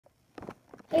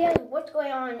Hey guys, what's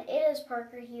going on? It is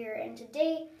Parker here, and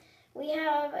today we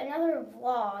have another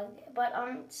vlog. But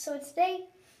so today,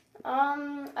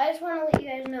 I just want to let you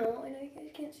guys know. I know you guys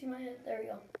can't see my head. There we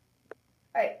go. All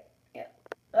right, yeah.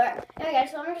 All right. Yeah,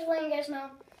 guys. So I'm just letting you guys know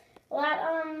that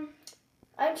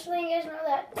I'm just letting you guys know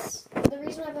that the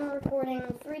reason I've been recording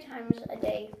 3 times a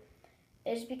day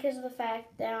is because of the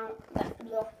fact that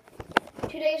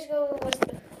 2 days ago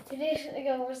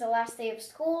was the last day of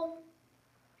school.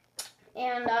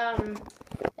 And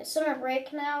it's summer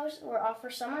break now. We're off for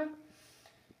summer.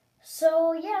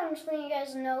 So yeah, I'm just letting you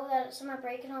guys know that it's summer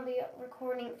break, and I'll be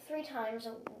recording 3 times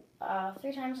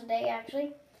a day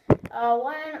actually.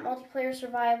 One multiplayer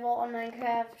survival on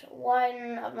Minecraft,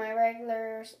 one of my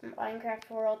regular Minecraft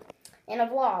world, and a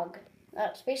vlog.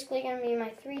 That's basically gonna be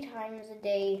my 3 times a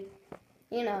day,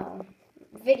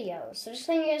 videos. So just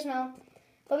letting you guys know.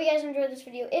 Hope you guys enjoyed this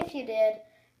video. If you did,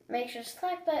 make sure to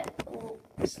slap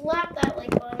that like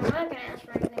button. I'm not going to ask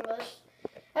for anything but this.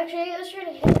 Actually, let's try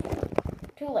to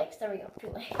hit 2 likes. There we go, 2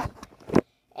 likes.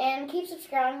 And keep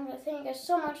subscribing. Thank you guys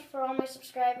so much for all my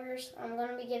subscribers. I'm going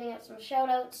to be giving out some shout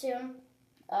outs soon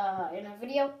in a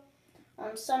video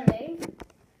on Sunday.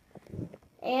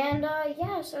 And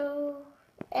yeah,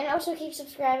 and also keep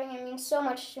subscribing. It means so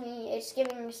much to me. It's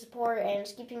giving me support and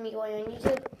it's keeping me going on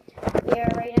YouTube. We are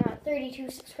right now at 32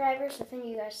 subscribers, so thank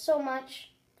you guys so much.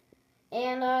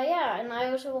 And yeah, and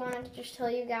I also wanted to just tell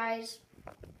you guys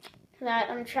that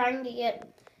I'm trying to get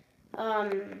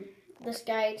this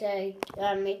guy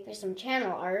to make me some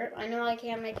channel art. I know I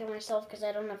can't make it myself because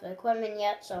I don't have the equipment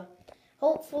yet, so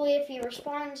hopefully if he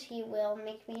responds, he will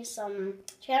make me some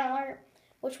channel art,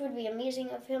 which would be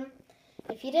amazing of him.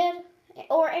 If he did,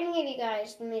 or any of you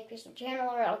guys can make me some channel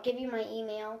art, I'll give you my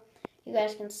email. You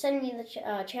guys can send me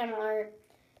the channel art,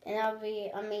 and that would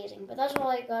be amazing. But that's all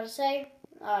I gotta say.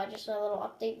 Just a little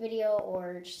update video,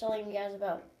 or just telling you guys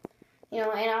about, and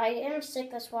I am sick,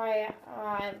 that's why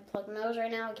I have a plugged nose right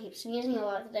now. I keep sneezing a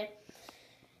lot today.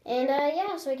 And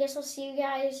yeah, so I guess I'll see you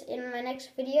guys in my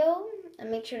next video. And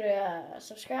make sure to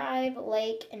subscribe,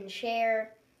 like, and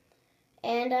share.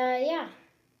 And yeah,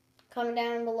 comment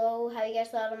down below how you guys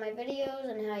thought of my videos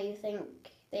and how you think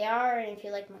they are, and if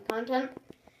you like my content.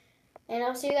 And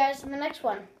I'll see you guys in the next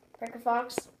one. Parker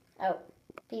Fox, out.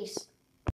 Peace.